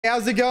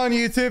How's it going,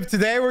 YouTube?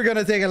 Today we're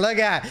gonna take a look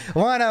at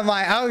one of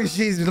my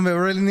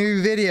really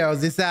new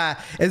videos.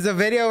 It's a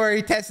video where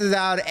he tests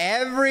out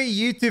every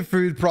YouTube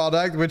food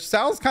product, which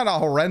sounds kind of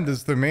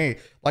horrendous to me.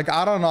 Like,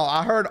 I don't know.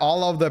 I heard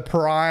all of the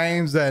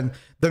primes and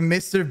the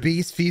Mr.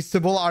 Beast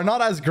Feastable are not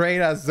as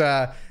great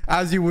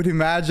as you would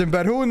imagine,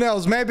 but who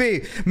knows? Maybe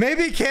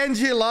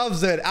Kenji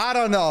loves it. I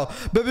don't know.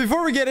 But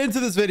before we get into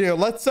this video,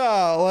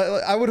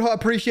 I would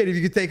appreciate if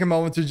you could take a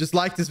moment to just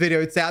like this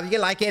video itself. You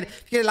can like it.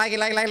 If you can like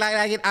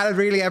it. I would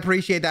really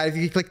appreciate that if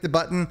you could click the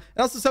button. And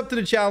also sub to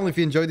the channel if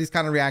you enjoy these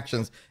kind of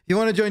reactions. If you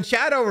want to join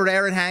chat over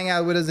there and hang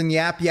out with us and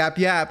yap,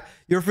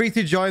 you're free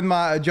to join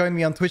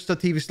me on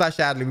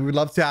twitch.tv/adley. We would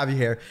love to have you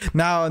here.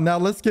 Now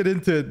let's get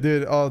into it,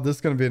 dude. Oh, this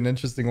is gonna be an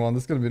interesting one.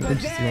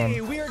 Today,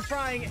 we are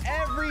trying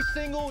every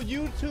single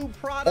YouTube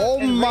product. Oh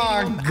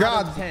my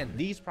god. 10.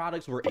 These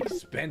products were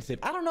expensive.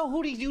 I don't know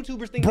who these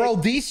YouTubers think. Bro,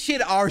 these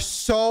shit are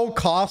so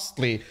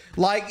costly.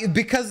 Like,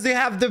 because they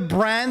have the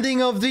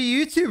branding of the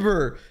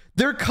YouTuber.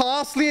 They're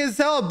costly as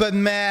hell, but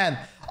man,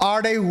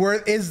 are they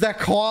worth? Is the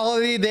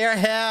quality there?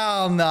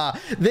 Hell nah.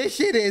 This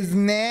shit is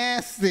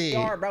nasty.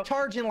 Bro,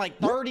 charging like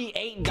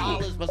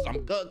 $38 for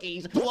some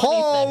cookies,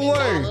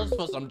 $27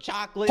 for some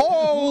chocolate.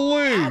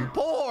 Holy! I'm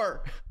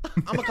poor.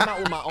 I'm gonna come out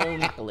with my own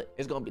chocolate.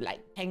 It's gonna be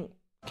like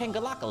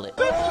Kangalocolate.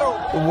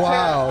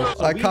 Wow,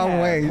 So I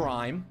can't wait.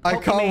 Prime, I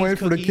can't wait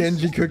for the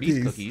Kenji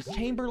cookies.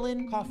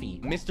 Chamberlain coffee,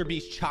 Mr.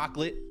 Beast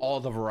chocolate, all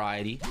the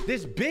variety.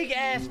 This big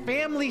ass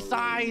family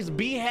size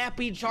Be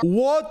Happy chocolate.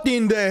 What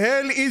in the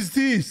hell is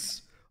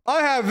this?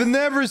 I have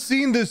never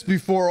seen this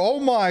before. Oh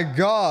my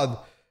god.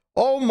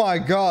 Oh my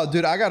god,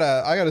 dude. I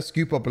gotta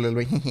scoop up a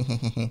little bit.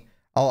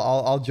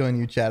 I'll join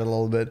you chat a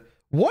little bit.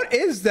 What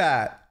is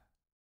that?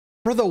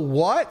 Brother,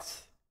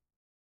 what?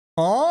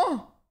 Huh?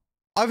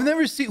 I've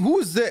never seen. Who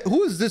is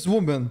this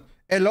woman?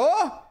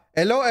 Hello?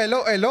 I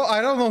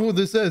don't know who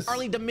this is.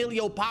 Charlie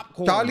D'Amelio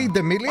popcorn. Charlie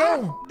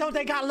D'Amelio? Don't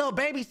they got little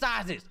baby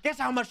sizes? Guess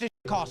how much this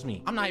cost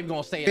me? I'm not even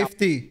gonna say it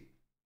 50.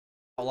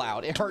 out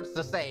loud. It hurts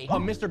to say. A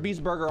Mr.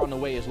 Beast burger on the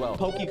way as well.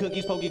 Pokey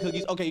cookies.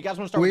 Okay, you guys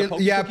want to start with the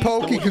pokey yeah, cookies?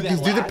 pokey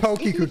cookies. Do the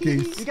pokey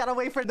cookies. You gotta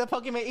wait for the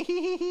Pokemon.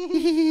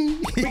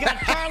 We got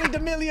Charlie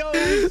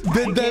D'Amelio's.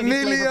 The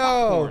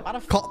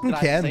D'Amelio. Cotton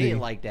candy. Say it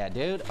like that,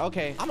 dude.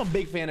 Okay, I'm a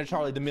big fan of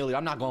Charlie D'Amelio.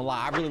 I'm not gonna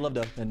lie. I really love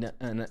the.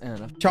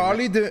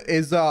 Charlie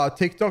is a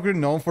TikToker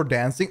known for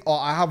dancing. Oh,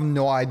 I have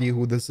no idea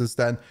who this is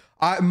then.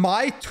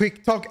 My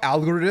TikTok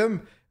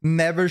algorithm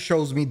never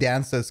shows me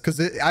dances because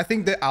I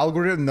think the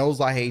algorithm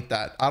knows I hate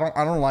that. I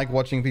don't like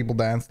watching people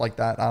dance like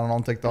that. I don't know,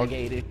 on TikTok.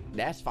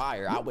 That's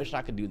fire. I wish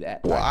I could do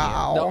that.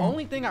 Wow. The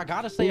only thing I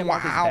gotta say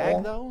about this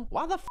bag though,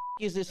 why the f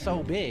is it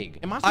so big?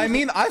 I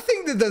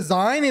think the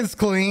design is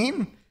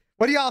clean.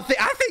 What do y'all think?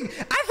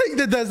 I think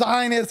the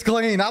design is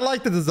clean. I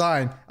like the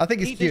design. I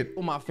think it's cute.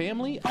 For my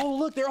family. Oh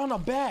look, they're on the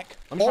back.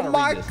 Oh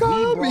my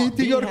god,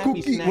 eating your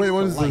cookie. Wait,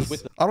 what is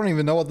this? I don't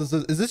even know what this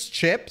is. Is this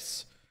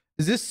chips?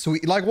 Is this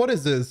sweet? Like, what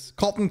is this?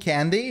 Cotton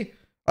candy?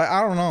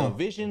 I don't know. The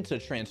vision to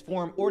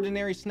transform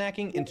ordinary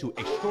snacking into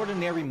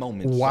extraordinary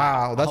moments.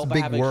 Wow, that's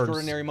big words.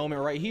 Extraordinary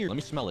moment right here. Let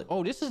me smell it.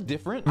 Oh, this is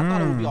different. I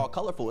thought it would be all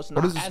colorful. It's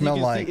not. What does it smell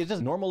like? It's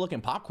just normal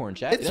looking popcorn,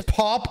 chat. It's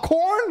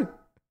popcorn?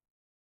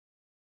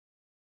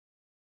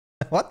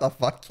 What the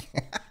fuck?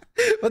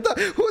 Who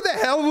the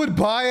hell would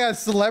buy a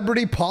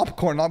celebrity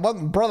popcorn?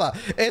 Brother,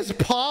 it's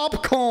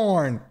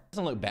popcorn.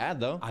 Doesn't look bad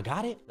though. I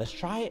got it. Let's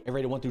try it.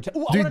 Rated 1 through 10.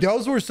 Ooh, dude,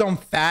 those were some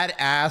fat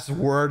ass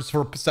words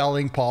for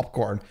selling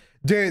popcorn.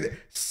 Dude,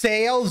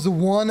 sales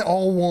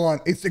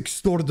 101. It's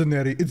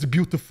extraordinary. It's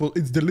beautiful.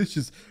 It's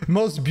delicious.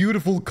 Most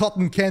beautiful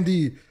cotton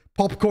candy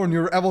popcorn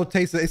you ever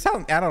tasted. It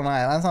sounds, I don't know.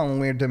 That sounds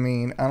weird to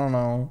me. I don't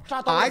know.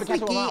 Hi,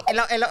 Slicky.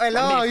 Hello.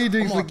 How you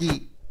doing,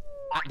 Slicky?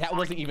 That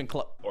wasn't even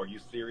close. Are you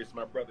serious,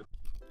 my brother?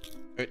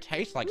 It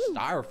tastes like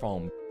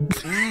styrofoam.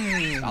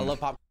 I love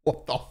popcorn.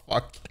 What the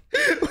fuck?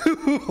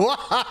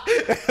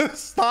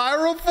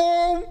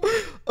 Styrofoam?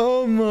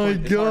 Oh my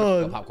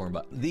god. Popcorn,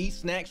 but these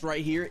snacks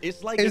right here,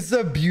 it's like it's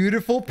a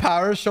beautiful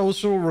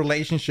parasocial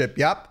relationship.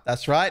 Yep,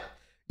 that's right.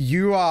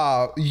 You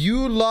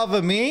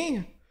love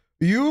me.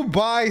 You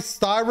buy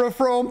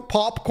styrofoam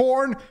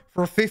popcorn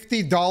for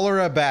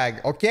 $50 a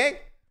bag. Okay.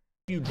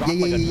 You drop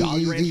like a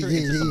Jolly Rancher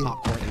into some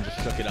popcorn and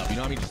just shook it up. You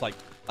know what I mean? Just like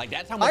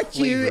that's how much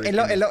flavor.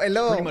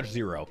 Hello. Pretty much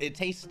zero. It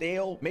tastes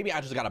stale. Maybe I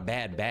just got a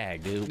bad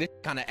bag, dude. This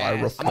kind of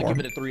ass. I'm gonna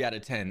give it a 3 out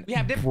of 10.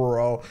 Yeah,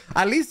 bro.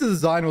 At least the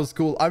design was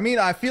cool. I mean,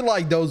 I feel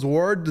like those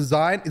word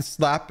design is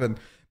slapping.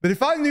 But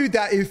if I knew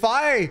that, if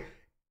I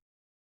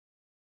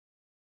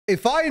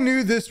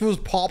knew this was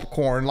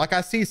popcorn, like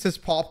I see it says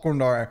popcorn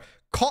there,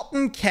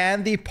 cotton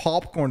candy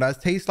popcorn that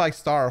tastes like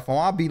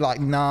styrofoam, I'd be like,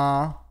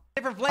 nah.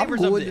 Different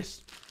flavors of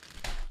this.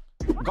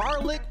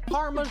 Garlic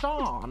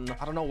parmesan.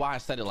 I don't know why I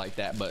said it like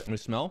that, but let me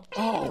smell.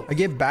 Oh, I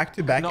get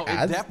back-to-back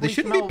ads. They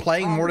shouldn't be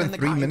playing more than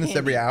 3 minutes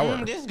every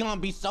hour. This is gonna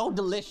be so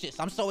delicious.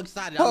 I'm so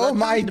excited. Oh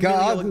my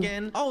god.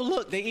 Again. Oh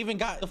look, they even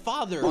got the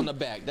father on the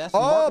back. That's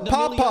Papa.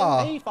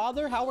 D'Amelio. Hey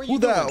father, how are you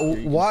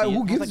doing?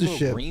 Who gives a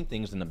shit? Green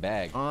things in the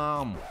bag.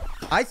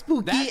 Hi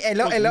Spooky.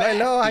 Hello.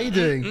 How you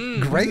doing?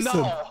 Grayson.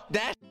 No,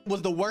 that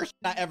was the worst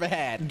I ever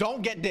had.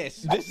 Don't get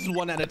this. This is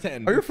 1 out of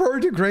 10. Are you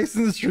referring to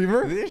Grayson the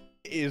streamer? This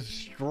is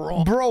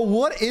strong. Bro,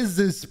 what is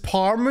this?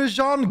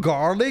 Parmesan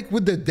garlic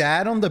with the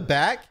dad on the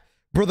back?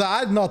 Brother,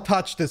 I'd not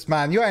touch this,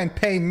 man. You ain't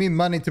paying me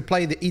money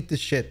to eat this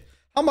shit.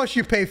 How much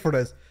you pay for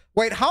this?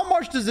 Wait, how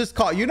much does this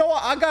cost? You know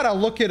what? I gotta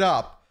look it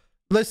up.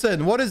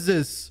 Listen, what is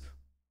this?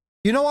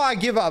 You know what? I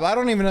give up. I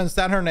don't even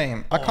understand her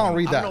name. I can't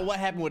read that. I don't know what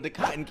happened with the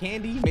cotton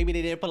candy. Maybe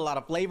they didn't put a lot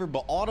of flavor,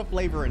 but all the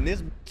flavor in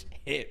this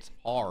hits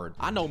hard.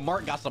 I know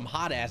Mark got some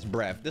hot ass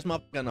breath. This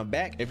motherfucker on the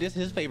back, if this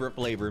is his favorite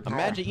flavor,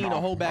 imagine eating a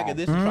whole bag of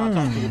this and trying to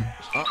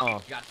talk to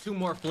him. Got 2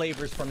 more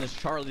flavors from this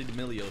Charlie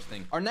D'Amelio's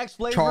thing. Our next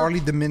flavor, Charlie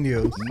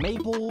D'Amelio's.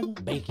 Maple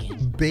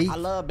bacon. I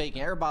love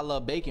bacon. Everybody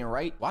love bacon,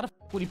 right? Why the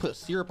f would he put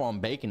syrup on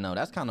bacon though?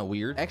 That's kind of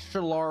weird.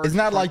 Extra large. Isn't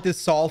that like this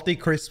salty,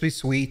 crispy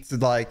sweets?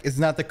 Like,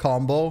 isn't that the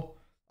combo?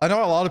 I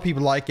know a lot of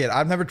people like it.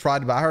 I've never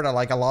tried it, but I heard a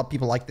lot of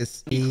people like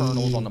this.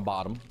 Kernels on the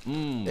bottom.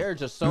 They're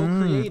just so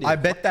creative. I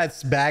bet that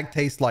bag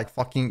tastes like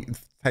fucking,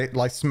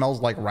 like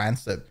smells like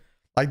rancid.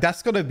 Like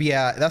that's gonna be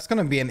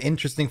an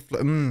interesting.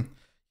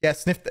 Yeah,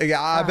 sniff. Yeah,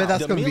 I bet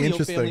that's gonna be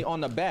interesting. Family on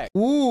the back.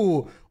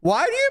 Ooh,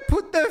 why do you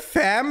put the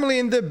family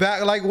in the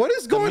back? Like, what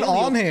is going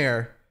on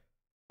here?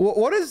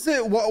 What is it?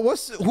 Who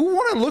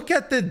want to look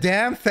at the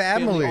damn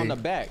family on the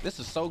back? This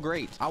is so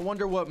great. I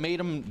wonder what made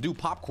them do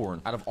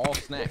popcorn out of all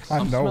snacks.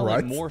 I'm smelling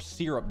right? More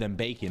syrup than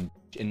bacon,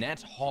 and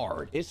that's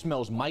hard. It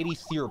smells mighty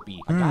syrupy.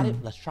 I got it.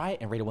 Let's try it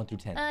and rate it 1 through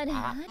 10.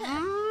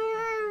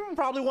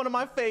 Probably one of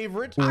my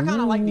favorites. I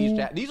kind of like these,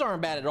 chat. These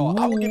aren't bad at all.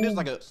 I would give this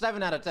like a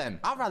 7 out of 10.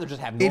 I'd rather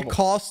just have normal. It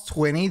costs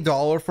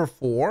 $20 for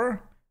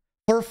 4?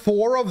 For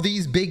 4 of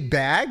these big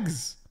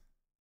bags?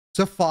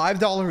 So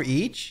 $5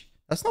 each?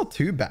 That's not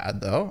too bad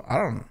though. I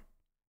don't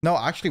know.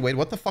 Actually, wait,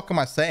 what the fuck am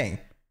I saying?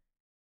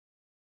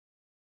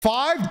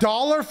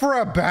 $5 for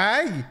a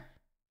bag?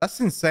 That's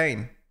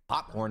insane.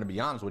 Popcorn, to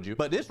be honest with you.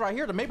 But this right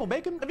here, the maple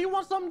bacon, if you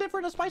want something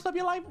different to spice up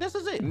your life, this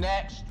is it.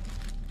 Next.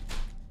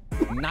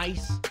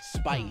 Nice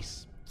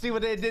spice. See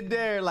what they did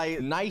there?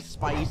 Like, nice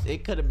spice.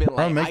 It could have been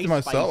like I'm making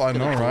myself, I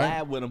know,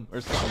 right? With them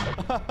or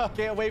something.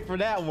 Can't wait for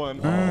that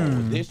one.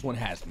 This one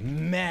has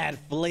mad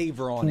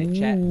flavor on it,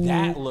 chat.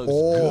 That looks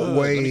good.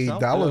 Wait,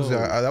 that looks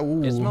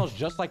it smells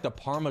just like the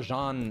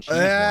Parmesan cheese one.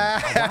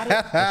 I got it.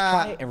 Let's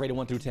try it and rate it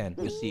 1 through 10.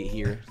 You'll see it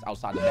here. It's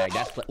outside the bag.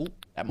 That's ooh,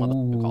 that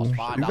motherfucker costs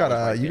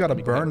 $5. You gotta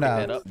burn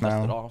that up,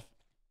 dust it off.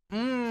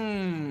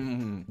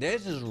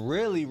 This is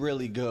really,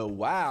 really good.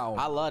 Wow,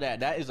 I love that.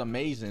 That is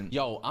amazing.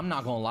 Yo, I'm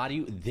not gonna lie to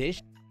you.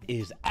 This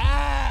is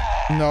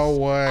ass. No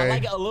way. I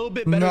like it a little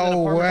bit better than the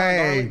Parmesan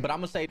garlic, but I'm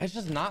gonna say it's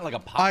just not like a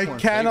popcorn. I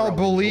cannot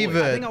believe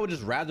it. I think I would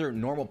just rather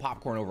normal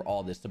popcorn over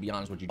all this, to be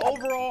honest with you.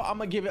 Overall, I'm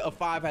gonna give it a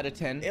 5 out of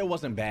 10. It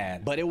wasn't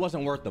bad, but it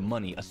wasn't worth the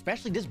money,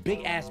 especially this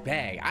big ass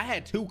bag. I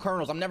had 2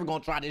 kernels. I'm never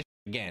gonna try this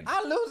again.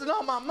 I'm losing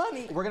all my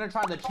money. We're gonna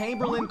try the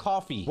Chamberlain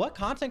coffee. What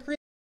content creator?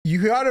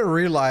 You gotta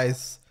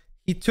realize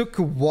he took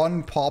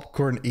 1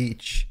 popcorn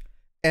each,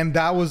 and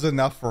that was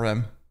enough for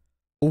him.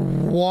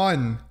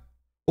 One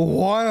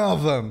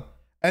of them,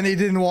 and he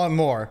didn't want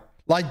more.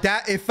 Like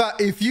that.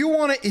 If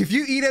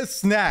you eat a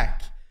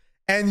snack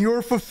and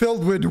you're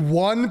fulfilled with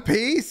 1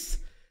 piece,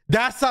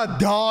 that's a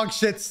dog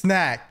shit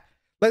snack.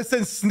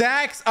 Listen,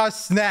 snacks are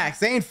snacks.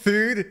 They ain't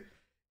food.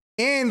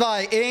 It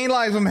ain't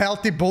like some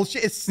healthy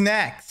bullshit. It's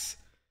snacks,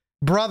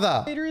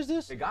 brother. What is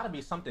this? It gotta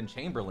be something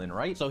Chamberlain,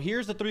 right? So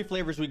here's the 3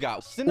 flavors we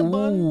got: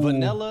 cinnamon,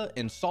 vanilla,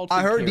 and salted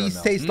I heard caramel.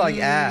 these taste like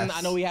ass.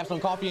 I know we have some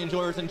coffee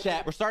enjoyers in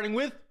chat. We're starting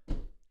with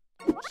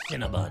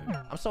cinnamon.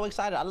 I'm so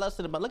excited. I love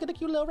cinnamon. Look at the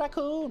cute little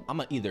raccoon. I'm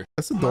gonna either.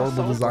 That's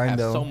adorable design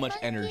though. So much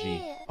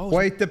energy. Oh,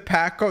 wait, the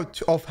pack of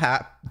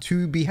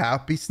to be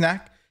happy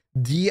snack.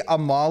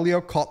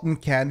 D'Amelio cotton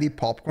candy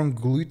popcorn,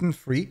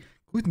 gluten-free.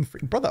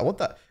 Gluten-free, brother. What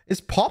the?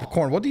 It's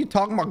popcorn. What are you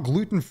talking about?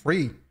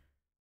 Gluten-free.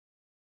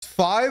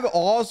 5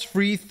 Oz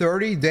free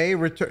 30-day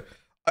return.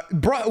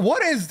 Bro,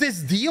 what is this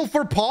deal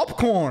for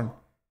popcorn?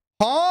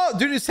 Huh?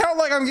 Dude, it sounds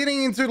like I'm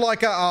getting into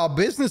like a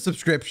business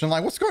subscription.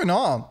 Like, what's going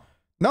on?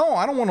 No,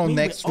 I don't want no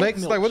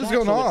Netflix. Like, what is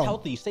going on? It's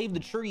healthy. Save the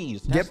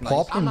trees. Get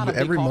popcorn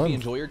every month. Coffee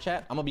enjoyer,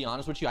 chat. I'm gonna be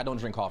honest with you. I don't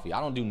drink coffee.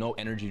 I don't do no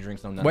energy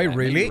drinks. No nothing. Wait,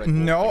 really?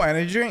 No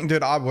energy drink,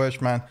 dude. I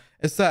wish, man.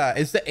 It's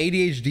the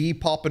ADHD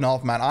popping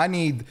off, man. I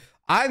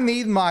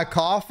need my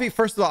coffee.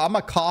 First of all, I'm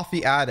a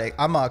coffee addict.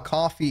 I'm a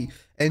coffee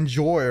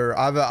enjoyer.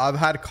 I've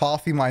had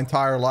coffee my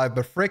entire life,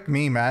 but frick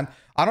me, man.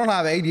 I don't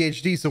have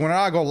ADHD, so when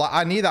I go live,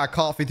 I need that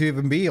coffee to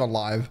even be on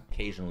live.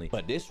 Occasionally,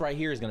 but this right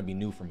here is gonna be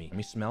new for me. Let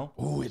me smell.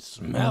 Ooh, it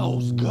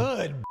smells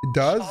good. It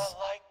does. I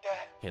like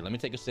that. Okay, let me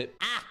take a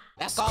sip.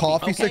 That's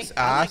coffee sticks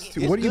ass.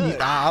 What do you mean?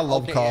 I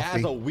love coffee. It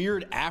has a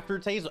weird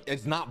aftertaste.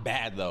 It's not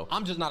bad though.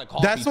 I'm just not a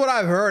coffee. That's what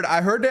I've heard.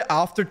 I heard the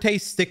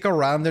aftertaste stick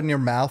around in your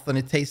mouth and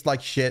it tastes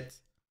like shit.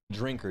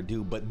 drinker,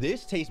 dude, but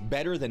this tastes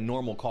better than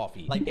normal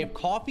coffee. Like, if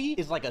coffee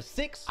is like a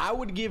 6, I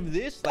would give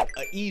this like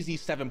an easy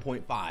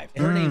 7.5.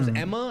 Her name's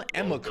Emma.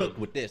 Emma cooked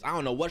with this. I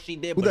don't know what she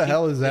did. Who the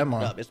hell is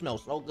Emma? It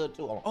smells so good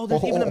too. Oh,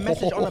 there's even a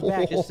message on the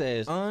back. It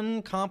says,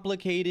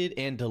 uncomplicated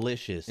and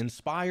delicious,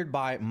 inspired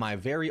by my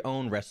very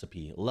own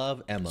recipe.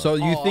 Love, Emma. So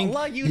you think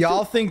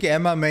y'all think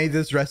Emma made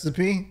this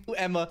recipe?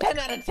 Emma, 10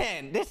 out of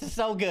 10. This is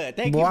so good.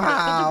 Thank you for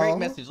such a great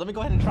message. Let me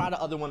go ahead and try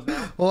the other ones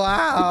now.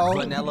 Wow.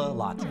 Vanilla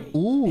latte.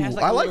 Ooh,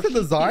 I like the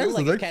designs.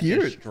 They're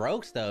cute.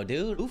 Strokes though,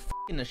 dude. Who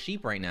f***ing a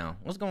sheep right now?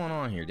 What's going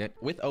on here, dude?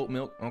 With oat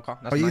milk. Okay,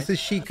 that's you nice. said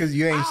sheep because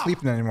you ain't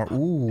sleeping anymore.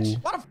 Ooh.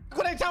 Why the f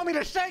would they tell me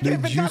to shake They it if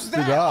it does juiced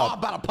that? it up. Oh, I'm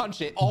about to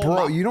punch it. Oh,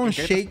 Bro, you don't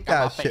shake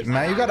that shit,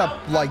 man. You gotta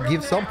like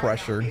give some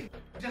pressure.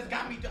 Just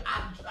got me.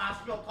 I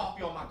spilled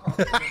coffee on my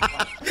carpet.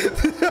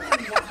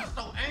 I'm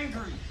so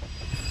angry.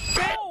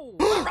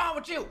 What's wrong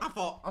with you?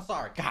 I'm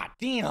sorry. God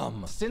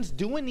damn. Since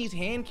doing these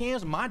hand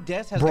cans, my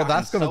desk has gotten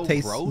that's gonna so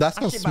taste. gross. That's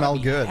gonna smell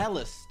good.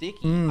 Hella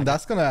sticky.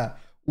 That's gonna.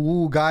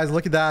 Ooh, guys,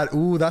 look at that.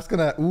 Ooh, that's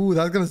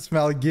gonna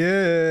smell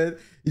good.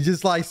 You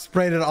just like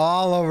sprayed it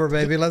all over,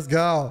 baby. Let's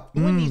go.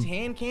 Doing these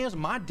hand cans,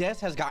 my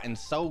desk has gotten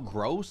so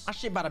gross. My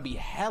shit about to be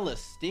hella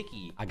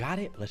sticky. I got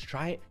it. Let's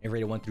try it and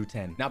rate it 1 through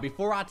 10. Now,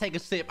 before I take a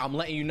sip, I'm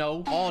letting you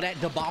know all that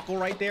debacle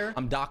right there.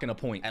 I'm docking a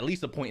point, at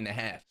least a point and a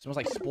half. Smells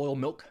like spoiled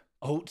milk,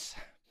 oats,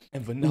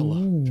 and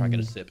vanilla. Try to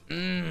get a sip.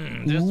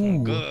 This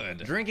one good.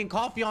 Drinking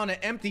coffee on an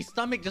empty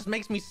stomach just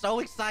makes me so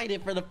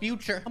excited for the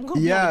future. I'm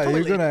gonna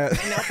you're gonna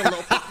clean out the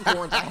little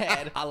popcorns I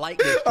had. I like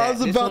this. I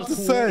was about to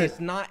say it's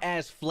not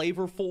as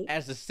flavorful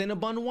as the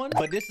Cinnabon one,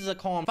 but this is a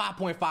calm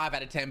 5.5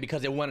 out of 10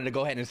 because it wanted to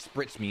go ahead and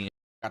spritz me.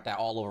 Got that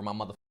all over my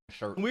motherfucking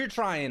shirt. We're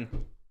trying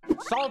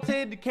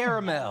salted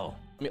caramel.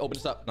 Let me open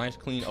this up. Nice,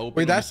 clean, open.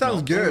 Wait, that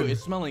sounds good. Ooh,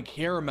 it's smelling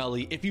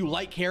caramelly. If you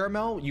like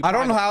caramel, you. I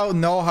don't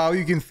know how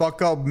you can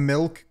fuck up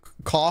milk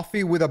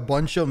coffee with a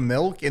bunch of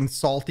milk and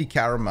salty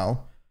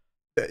caramel.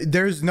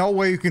 There's no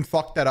way you can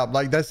fuck that up.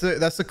 Like that's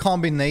a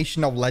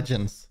combination of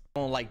legends. I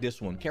don't like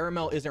this one.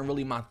 Caramel isn't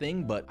really my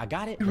thing, but I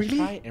got it. Let's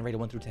try it and rate it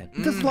 1 through 10.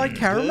 Just like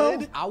caramel?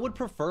 Good. I would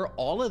prefer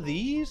all of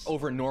these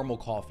over normal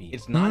coffee.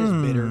 It's not as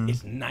bitter.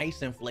 It's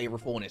nice and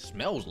flavorful, and it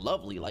smells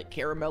lovely, like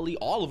caramelly.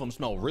 All of them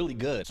smell really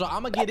good. So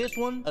I'm gonna give this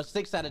one a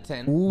 6 out of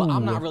 10. Ooh. But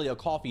I'm not really a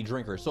coffee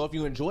drinker. So if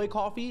you enjoy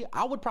coffee,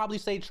 I would probably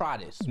say try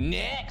this.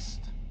 Next,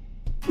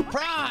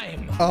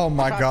 Prime. Oh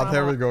my God,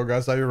 there we go,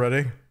 guys. Are you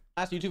ready?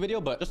 Last YouTube video,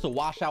 but just to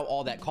wash out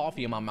all that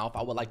coffee in my mouth,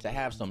 I would like to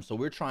have some. So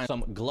we're trying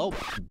some Glow.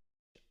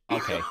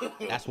 Okay,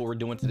 that's what we're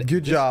doing today.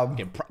 Good job.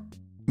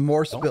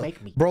 More spill.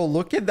 Bro,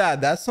 look at that.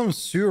 That's some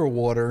sewer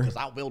water. Because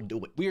I will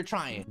do it. We are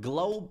trying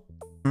Glow.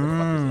 What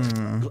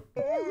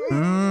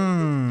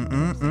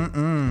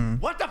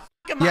the f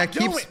am I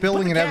doing? Keep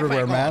spilling it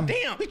everywhere, man.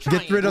 Damn,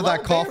 get rid of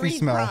that coffee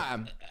smell.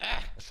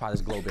 Let's try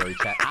this Glowberry,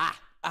 chat.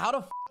 How the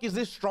f is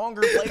this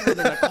stronger flavor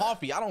than a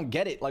coffee? I don't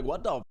get it. Like,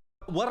 what the f?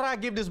 What did I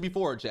give this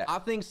before, chat? I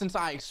think since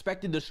I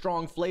expected the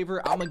strong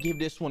flavor, I'm gonna give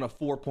this one a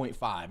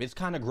 4.5. It's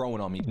kind of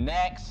growing on me.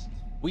 Next,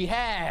 we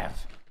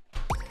have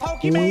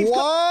Pokemon.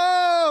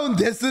 Whoa,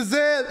 this is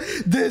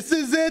it. This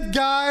is it,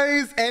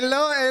 guys.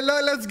 Hello,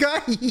 let's go.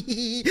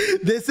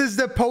 This is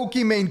the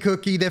Pokemon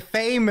cookie, the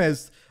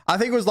famous. I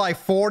think it was like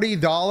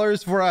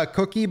 $40 for a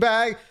cookie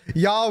bag.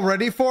 Y'all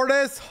ready for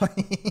this?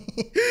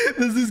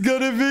 This is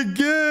gonna be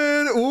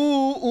good.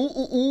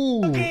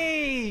 Ooh.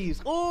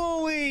 Cookies.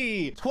 Ooh,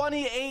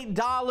 $28.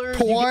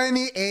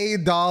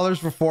 $28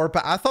 for 4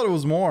 packs. I thought it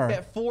was more.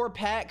 At 4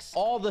 packs,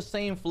 all the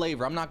same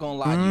flavor. I'm not gonna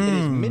lie to you. It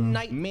is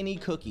midnight mini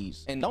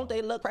cookies, and don't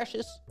they look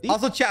precious?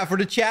 Also, chat, for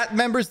the chat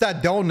members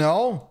that don't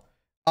know,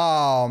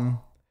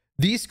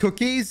 these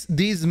cookies,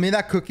 these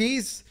midnight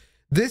cookies,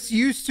 these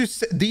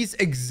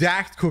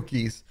exact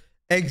cookies,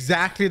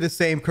 exactly the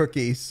same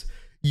cookies,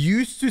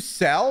 used to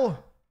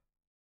sell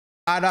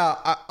at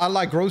a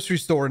like grocery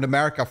store in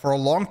America for a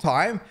long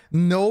time.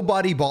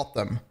 Nobody bought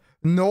them.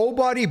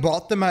 Nobody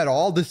bought them at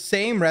all. The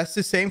same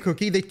recipe, same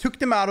cookie. They took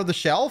them out of the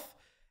shelf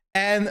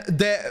and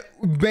they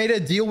made a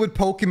deal with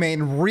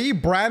Pokemon,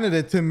 rebranded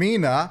it to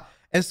Mina,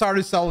 and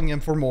started selling them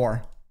for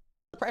more.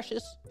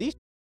 Precious. These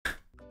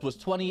was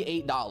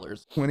 $28.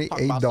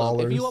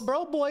 $28. If you a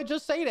broke boy,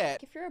 just say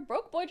that. If you're a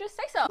broke boy, just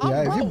say so.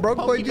 Yeah, if you broke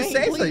boy, just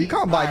say so. You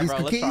can't buy these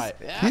cookies.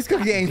 These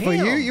cookies ain't for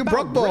you. You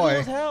broke boy.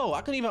 As hell.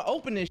 I couldn't even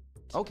open this.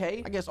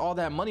 Okay, I guess all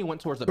that money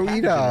went towards the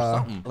packaging or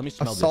something. Let me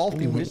smell this.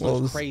 Salty, this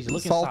looks crazy.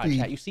 Look inside,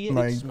 chat. You see it?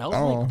 It smells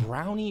like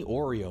brownie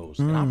Oreos.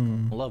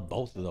 And I love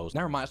both of those.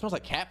 Never mind. It smells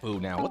like cat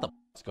food now. What the?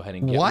 Let's go ahead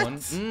and get one.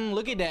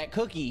 Look at that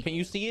cookie. Can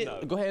you see it?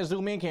 No. Go ahead and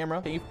zoom in,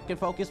 camera. Can you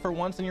focus for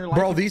once in your life?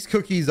 Bro, these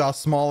cookies are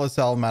small as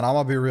hell, man. I'm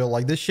gonna be real.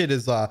 Like, this shit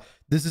is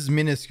this is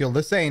minuscule.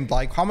 This ain't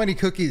like, how many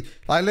cookies?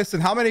 Like,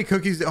 listen, how many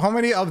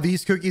of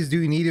these cookies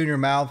do you need in your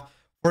mouth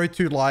for it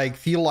to like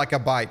feel like a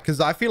bite? Because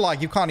I feel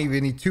like you can't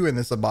even eat 2 in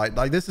this a bite.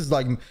 Like, this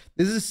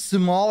is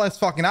small as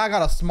fucking. I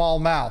got a small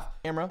mouth.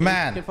 Camera,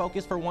 man. Can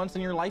focus for once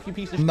in your life, you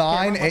piece of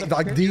 9, 8,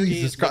 like,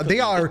 Jesus Christ. They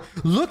are,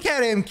 look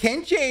at him.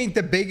 Kenji ain't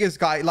the biggest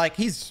guy. Like,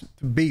 he's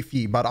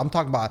beefy, but I'm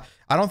talking about,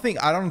 I don't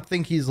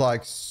think he's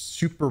like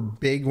super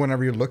big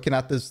whenever you're looking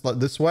at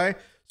this way.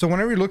 So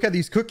whenever you look at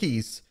these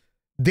cookies,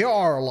 they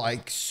are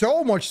like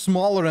so much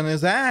smaller in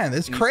his hand.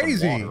 It's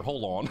crazy.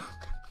 Hold on.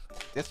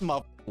 This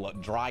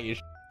motherfucker dry as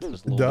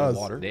just a little does. bit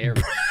of water. There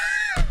we go.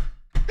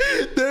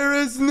 There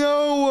is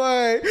no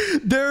way.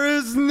 There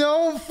is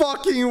no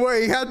fucking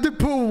way. He had to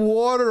put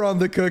water on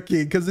the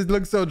cookie because it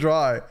looks so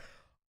dry.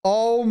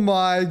 Oh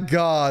my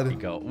God. There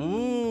we go.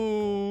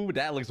 Ooh,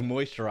 that looks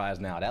moisturized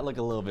now. That look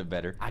a little bit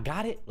better. I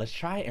got it. Let's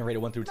try it and rate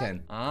it 1 through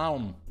 10.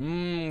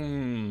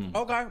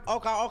 Okay.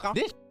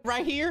 This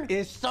right here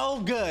is so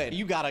good.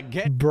 You gotta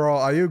get Bro,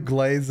 are you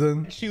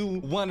glazing? you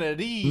one of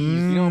these.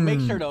 You know, make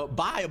sure to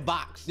buy a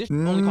box. This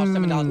only costs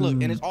 $7.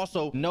 Look, and it's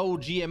also no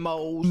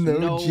GMOs,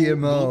 no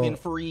gluten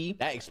free.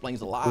 That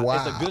explains a lot. Wow.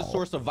 It's a good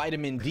source of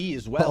vitamin D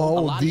as well. Oh,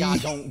 a lot D. of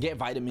guys don't get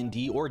vitamin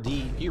D or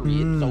D,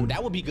 period. So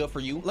that would be good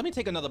for you. Let me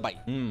take another bite.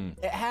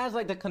 It has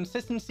like the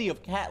consistency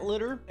of cat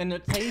litter and the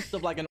taste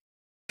of like an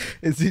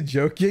Is he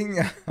joking?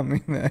 I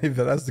mean, if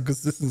it has the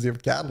consistency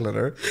of cat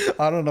litter,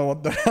 I don't know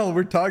what the hell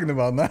we're talking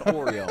about now.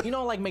 Oreo. You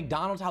know, like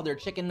McDonald's, how their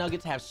chicken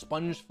nuggets have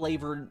sponge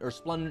flavored or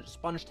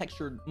sponge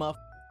textured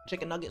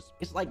chicken nuggets?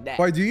 It's like that.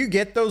 Why do you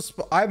get those?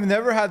 I've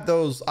never had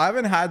those. I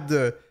haven't had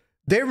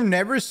they've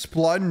never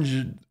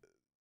sponge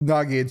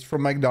nuggets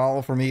from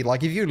McDonald's for me.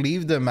 Like if you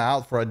leave them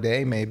out for a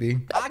day, maybe.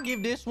 I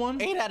give this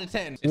one 8 out of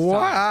 10.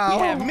 Wow.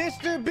 We have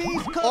Mr.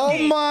 Beast cookies.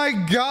 Oh my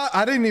God.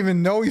 I didn't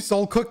even know he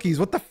sold cookies.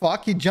 What the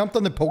fuck? He jumped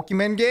on the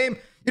Pokemon game?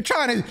 You're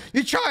trying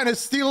to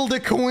steal the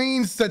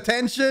queen's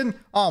attention?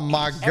 Oh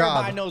my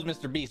God. Everybody knows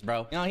Mr. Beast,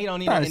 bro. You know, he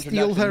don't need an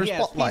introduction. Steal her He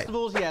has spotlight.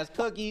 Feastables, he has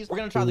cookies. We're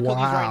gonna try the cookies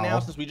right now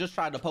since we just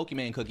tried the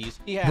Pokemon cookies.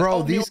 He has Bro,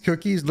 oatmeal these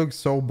cookies look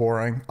so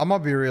boring. I'm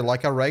gonna be real.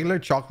 Like a regular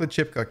chocolate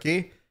chip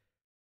cookie,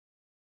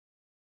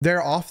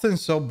 they're often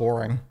so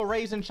boring.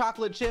 raisin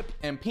chocolate chip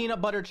and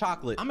peanut butter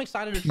chocolate. I'm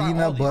excited to try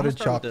Peanut all these. butter I'm gonna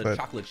start with the chocolate.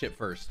 chocolate chip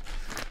first.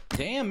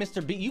 Damn,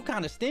 Mr. B, you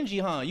kind of stingy,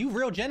 huh? You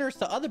real generous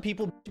to other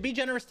people. Be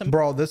generous to me.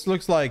 Bro, this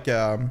looks like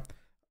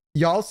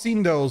y'all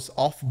seen those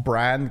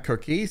off-brand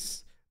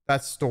cookies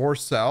that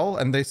stores sell,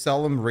 and they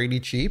sell them really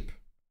cheap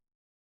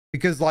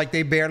because like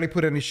they barely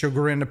put any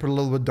sugar in. They put a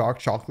little bit of dark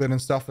chocolate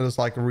and stuff, and it's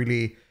like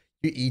really,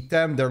 you eat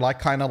them, they're like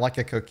kind of like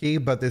a cookie,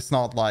 but it's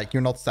not like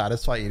you're not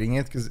satisfied eating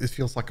it because it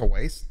feels like a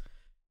waste.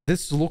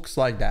 This looks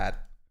like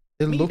that.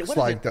 It looks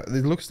like it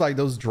looks like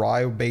those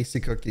dry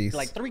basic cookies.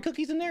 Like 3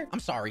 cookies in there? I'm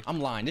sorry, I'm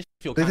lying. This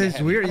feels It kind of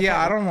is weird. Okay.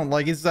 Yeah, I don't know.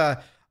 Like it's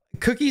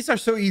cookies are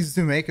so easy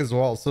to make as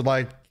well. So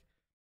like,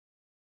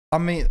 I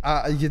mean,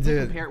 you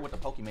did Compare it with the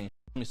Pokemon.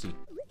 Let me see.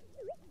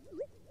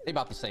 They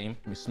about the same.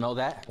 Let me smell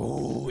that.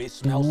 Ooh, it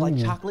smells like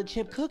chocolate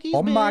chip cookies.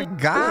 Oh my man.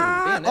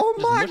 God. Damn, that Oh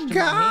just my mushed in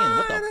hand.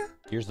 What God.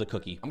 the? Here's the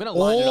cookie. I'm gonna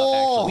line it up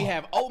actually. We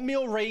have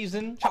oatmeal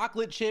raisin,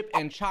 chocolate chip,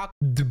 and chocolate.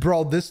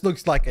 Bro, this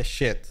looks like a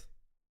shit.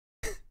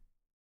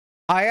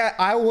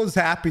 I was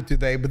happy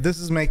today, but this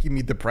is making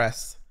me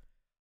depressed.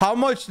 How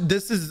much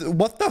this is?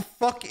 What the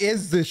fuck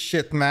is this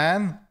shit,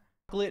 man?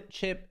 Chocolate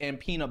chip and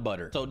peanut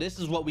butter. So this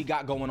is what we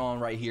got going on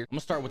right here. I'm gonna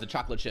start with the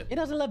chocolate chip. It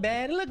doesn't look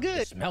bad. It look good.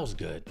 It smells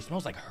good. It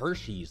smells like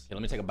Hershey's. Here,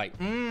 let me take a bite.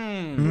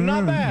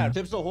 Not bad.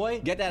 Chips Ahoy,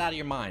 get that out of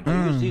your mind. You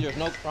can see there's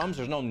no crumbs.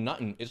 There's no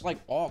nothing. It's like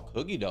all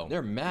cookie dough.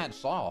 They're mad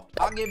soft.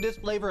 I'll give this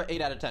flavor an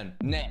 8 out of 10.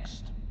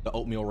 Next, the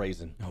oatmeal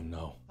raisin. Oh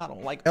no, I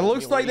don't like. It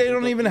looks like they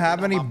don't even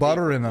have any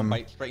butter in them.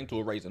 Bite straight into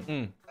a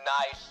raisin.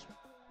 Nice.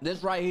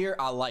 This right here,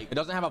 I like. It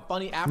doesn't have a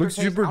funny aftertaste.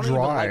 Looks super I don't even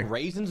dry. like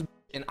raisins,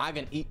 and I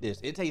can eat this.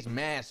 It tastes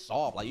mad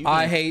soft. Like you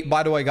I can- hate,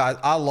 by the way, guys,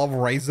 I love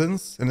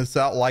raisins in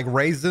itself. Like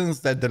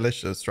raisins, they're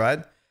delicious,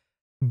 right?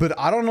 But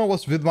I don't know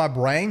what's with my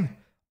brain.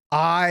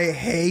 I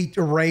hate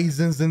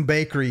raisins in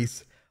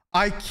bakeries.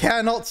 I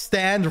cannot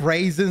stand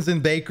raisins in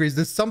bakeries.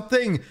 There's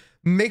something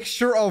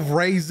mixture of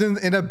raisin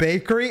in a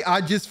bakery.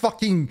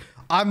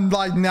 I'm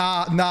like,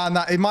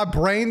 nah. In my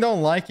brain,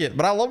 don't like it.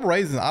 But I love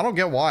raisins. I don't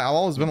get why. I've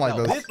always been like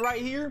this. This right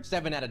here,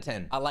 7 out of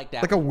 10. I like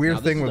that. Like a weird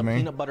Now, thing this is with a me.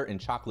 Peanut butter and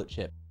chocolate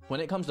chip. When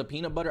it comes to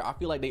peanut butter, I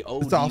feel like they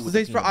OD It's also with the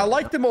taste. peanut I butter.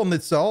 like them on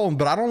its own,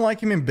 but I don't like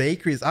them in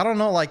bakeries. I don't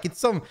know, like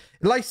it's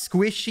like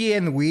squishy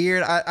and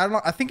weird. I don't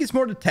know. I think it's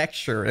more the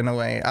texture in a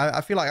way. I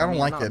feel like I don't I'm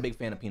like not a it. big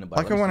fan of peanut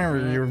butter. Like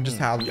whenever you just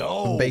have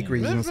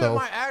bakeries this and stuff.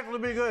 might actually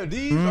be good.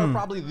 These are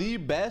probably the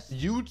best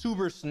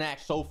YouTuber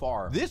snacks so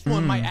far. This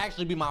one might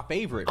actually be my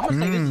favorite. I'm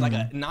gonna say this is like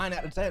a 9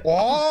 out of 10.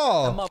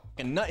 Oh,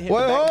 that motherfucking nut hit the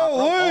back of my throat.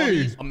 All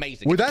these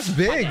amazing. Well, that's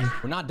big.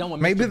 We're not done with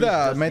Maybe Mr. Beast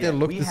just made it yet.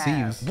 look We deceived.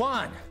 have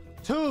 1,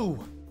 2,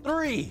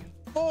 3,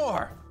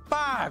 4,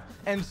 5,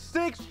 and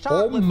 6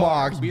 chocolate Oh my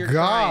bars. We're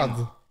God.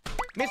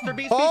 trying Mr.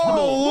 Beast Holy.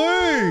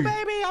 Feastables. Ooh,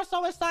 baby, I'm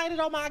so excited.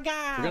 Oh my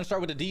God. We're gonna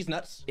start with the D's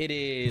nuts. It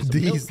is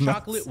milk D's nuts.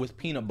 chocolate with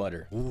peanut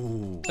butter.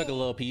 Ooh. Took a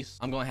little piece.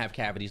 I'm gonna have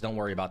cavities. Don't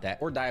worry about that.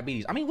 Or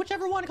diabetes. I mean,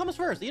 whichever one comes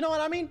first. You know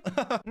what I mean?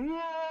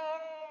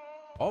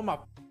 Oh my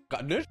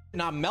God, this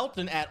not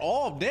melting at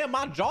all. Damn,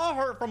 my jaw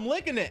hurt from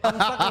licking it. I'm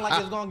sucking like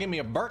it's gonna give me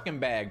a Birkin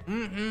bag.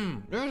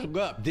 This is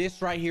good.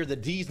 This right here, the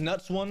D's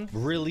Nuts one,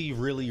 really,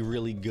 really,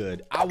 really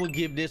good. I would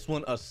give this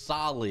one a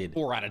solid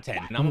 4 out of 10.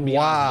 And I'm gonna be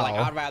honest,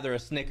 like, I'd rather a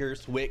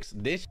Snickers, Twix.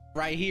 This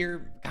right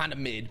here, kind of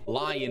mid.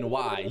 Lying,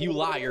 why? You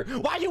liar.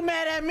 Why you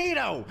mad at me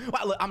though?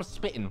 Why, look, I'm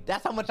spitting.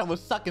 That's how much I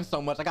was sucking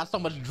so much. I got so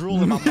much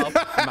drool in my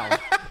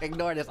mouth.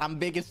 Ignore this. I'm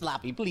big and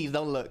sloppy. Please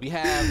don't look. We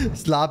have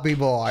sloppy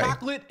boy.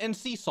 Chocolate and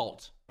sea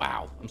salt.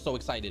 Wow, I'm so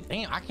excited.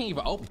 Damn, I can't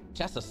even open.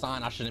 That's a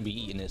sign I shouldn't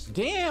be eating this.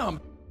 Damn.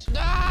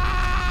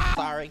 Ah!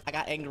 Sorry, I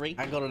got angry.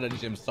 I go to the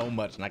gym so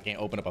much and I can't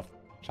open up a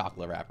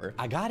chocolate wrapper.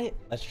 I got it.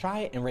 Let's try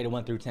it and rate it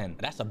 1 through 10.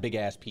 That's a big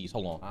ass piece.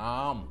 Hold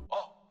on.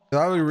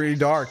 That was really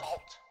dark.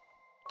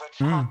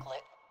 The chocolate.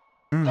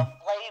 The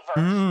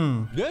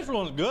flavors. This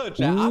one's good,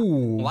 chat. I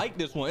like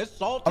this one. It's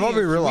salty. I'm gonna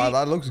be real.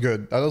 That looks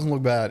good. That doesn't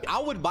look bad.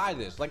 I would buy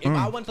this. Like, if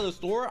I went to the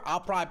store, I'll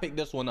probably pick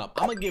this one up.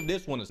 I'm gonna give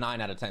this one a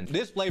 9 out of 10.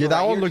 This flavor, yeah,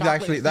 that right one here, looks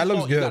actually. That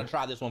looks good. You gotta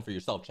try this one for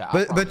yourself, chat.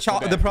 But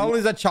the problem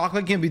is that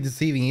chocolate can be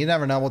deceiving. You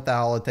never know what the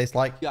hell it tastes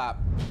like. Yeah.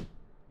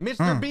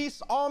 Mr.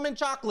 Beast almond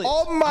chocolate.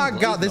 Oh my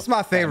god, this is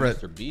my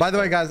favorite. By the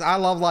way, guys, I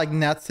love like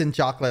nuts and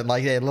chocolate,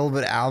 like a little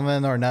bit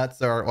almond or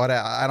nuts or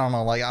whatever. I don't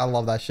know, like I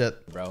love that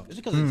shit, bro. It's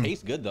because it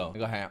tastes good though.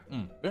 Go ahead.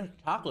 This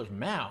chocolate's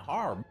mad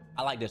hard.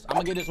 I like this. I'm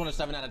gonna give this one a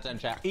 7 out of 10,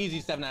 chat. Easy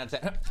 7 out of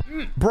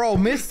 10. Bro,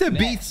 Mr.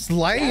 Beast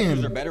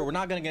slaying. Are better. We're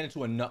not gonna get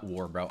into a nut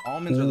war, bro.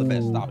 Almonds are the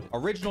best. Stop it.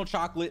 Original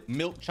chocolate,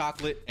 milk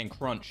chocolate, and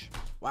crunch.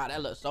 Wow,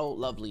 that looks so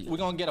lovely. We're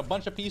gonna get a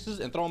bunch of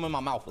pieces and throw them in my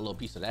mouth. A little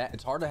piece of that.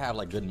 It's hard to have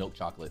like good milk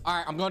chocolate. All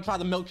right, I'm gonna try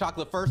the milk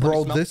chocolate first.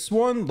 Bro, this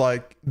one,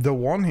 like the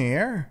one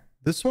here,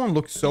 this one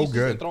looks so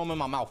good. Throw them in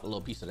my mouth. A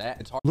little piece of that.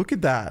 It's hard. Look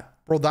at that,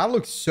 bro. That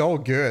looks so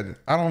good.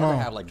 I don't know.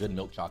 Have like good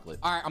milk chocolate.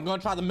 All right, I'm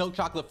gonna try the milk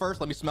chocolate first.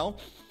 Let me smell.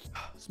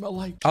 Smell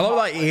like chocolate. I love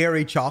like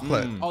airy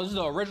chocolate. Oh, this is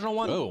the original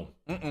one. Oh,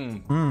 I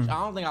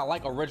don't think I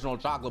like original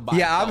chocolate.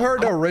 Yeah, I've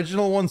heard the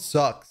original one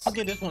sucks. I'll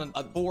give this one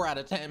a 4 out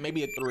of 10,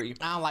 maybe a 3.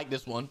 I don't like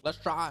this one. Let's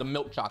try the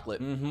milk chocolate.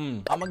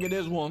 I'm gonna give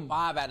this one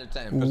 5 out of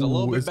 10. It's a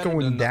little bit better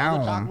than the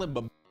other chocolate,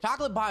 but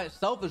chocolate by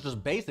itself is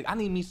just basic. I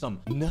need me some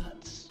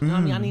nuts. You know what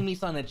I mean? I need me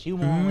something to chew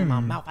on in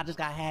my mouth. I just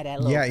gotta have that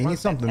little. Yeah, you need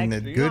something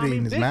that's good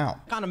in his mouth.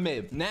 Kind of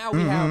mid. Now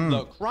we have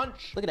the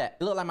crunch. Look at that.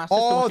 It look like my sister.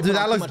 Oh, dude,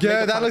 that looks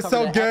good. That looks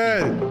so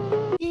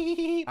good.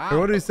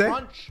 What did he say?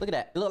 Crunch. Look at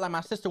that. It looked like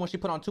my sister when she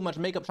put on too much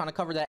makeup trying to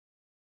cover that.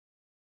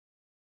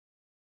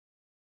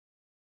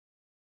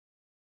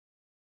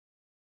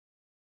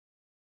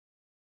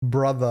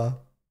 Brother,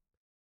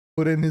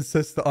 putting his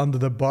sister under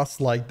the bus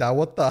like that.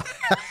 What the?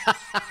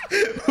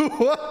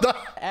 What the?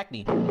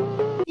 Acne.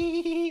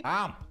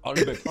 A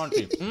little bit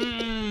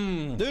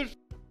crunchy. This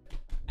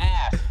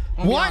ass.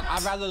 What?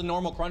 I'd rather the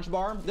normal crunch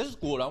bar. This is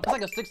cool though. It's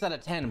like a 6 out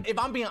of 10. If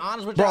I'm being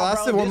honest with you, bro,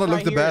 that's the one that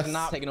looks the best.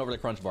 Not taking over the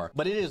crunch bar,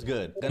 but it is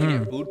good. Gonna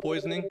get food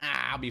poisoning.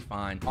 I'll be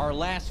fine. Our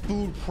last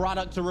food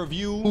product to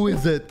review. Who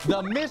is it?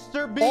 The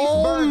Mr. Beast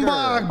burger.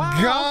 Oh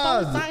my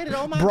god. I'm so excited.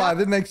 Oh my bro, god. I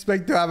didn't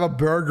expect to have a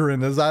burger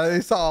in this.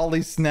 I saw all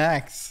these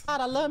snacks.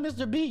 God, I love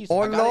Mr. Beast. Oh,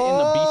 I got it in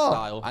the Beast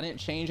style. I didn't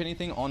change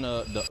anything on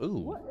the ooh.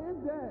 What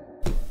is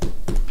that?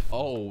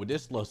 Oh,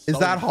 this looks so Is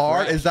that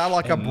hard? Is that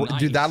like a nice.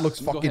 dude? That looks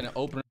fucking. Go ahead and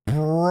open it.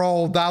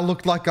 Bro, that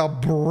looked like a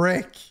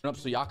brick. Up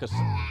so y'all can see.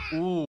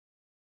 Ooh.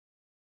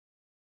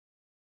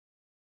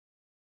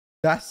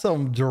 That's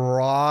some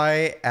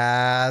dry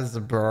ass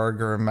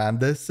burger, man.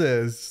 This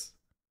is.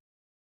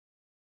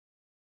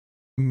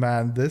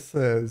 Man, this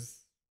is.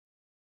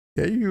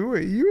 Yeah,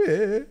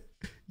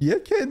 yeah,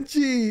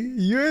 Kenji,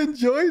 you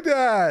enjoy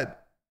that.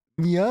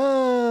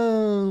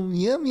 Yum,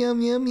 yum,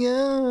 yum, yum,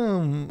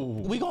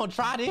 yum. We gonna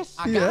try this?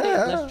 I got it.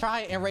 Let's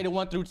try it and rate it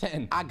 1 through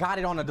 10. I got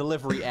it on a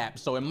delivery app,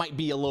 so it might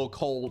be a little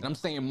cold. I'm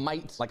saying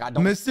might, like I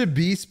don't. Mr.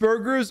 Beast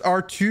burgers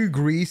are too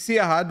greasy.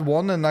 I had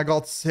one and I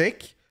got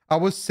sick. I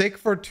was sick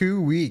for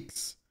 2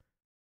 weeks.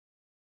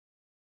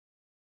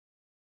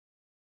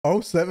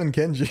 07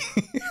 Kenji.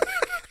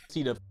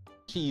 See the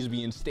cheese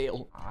being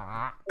stale.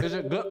 Is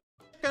it good?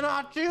 Can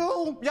I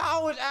chew? Y'all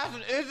always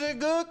asking, is it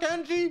good,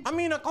 Kenji? I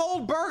mean, a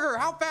cold burger.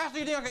 How fast do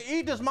you think I can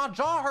eat this? My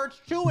jaw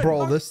hurts chewing.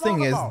 Bro, this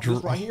thing is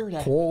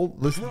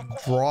cold. This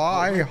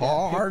dry,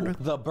 hard.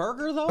 The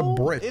burger, though, a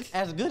brick. It's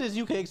as good as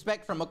you can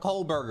expect from a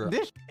cold burger.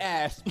 This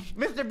ass.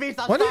 Mr. Beast,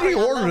 I'm when sorry. did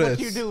he order this?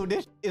 What you do.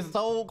 This is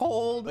so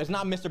cold. It's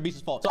not Mr.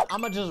 Beast's fault. So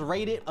I'm going to just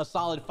rate it a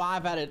solid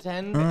 5 out of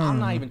 10. I'm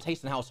not even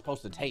tasting how it's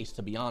supposed to taste,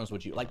 to be honest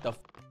with you. Like, the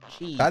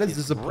cheese. That is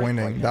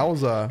disappointing. Right, that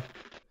was a...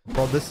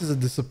 Bro, this is a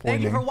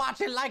disappointing. Thank you for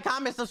watching. Like,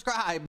 comment,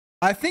 subscribe.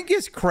 I think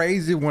it's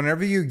crazy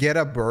whenever you get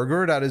a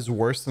burger that is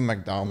worse than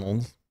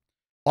McDonald's.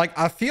 Like,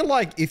 I feel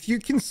like if you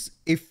can,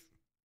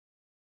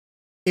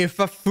 if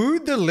a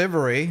food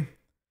delivery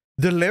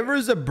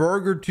delivers a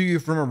burger to you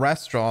from a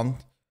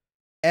restaurant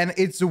and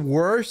it's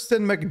worse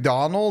than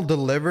McDonald's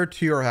delivered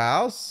to your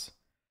house,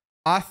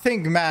 I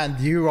think, man,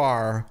 you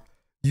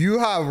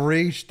have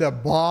reached the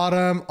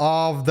bottom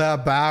of the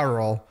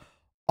barrel.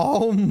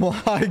 Oh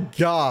my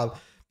God.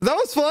 That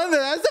was fun.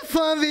 That's a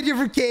fun video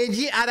for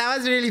Kenji. That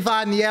was really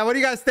fun. Yeah, what do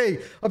you guys think?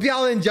 Hope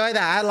y'all enjoy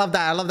that. I love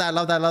that. I love that. I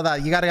love that. I love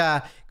that. You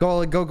gotta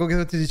go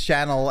to this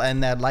channel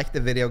and like the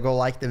video. Go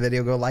like the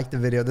video. Go like the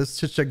video. This is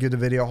such a good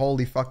video.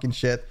 Holy fucking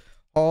shit.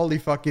 Holy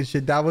fucking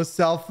shit. That was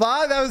so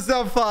fun. That was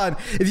so fun.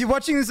 If you're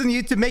watching this on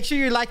YouTube, make sure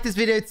you like this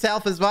video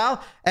itself as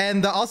well.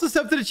 And also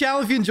sub to the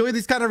channel if you enjoy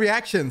these kind of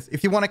reactions.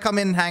 If you want to come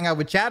in and hang out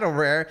with chat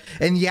over there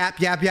and yap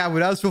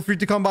with us, feel free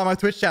to come by my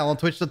Twitch channel,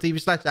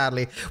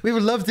 twitch.tv/Adley. We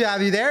would love to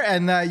have you there.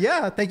 And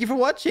yeah, thank you for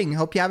watching.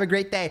 Hope you have a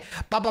great day.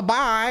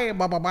 Bye-bye-bye.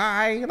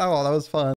 Bye-bye-bye. Oh, that was fun.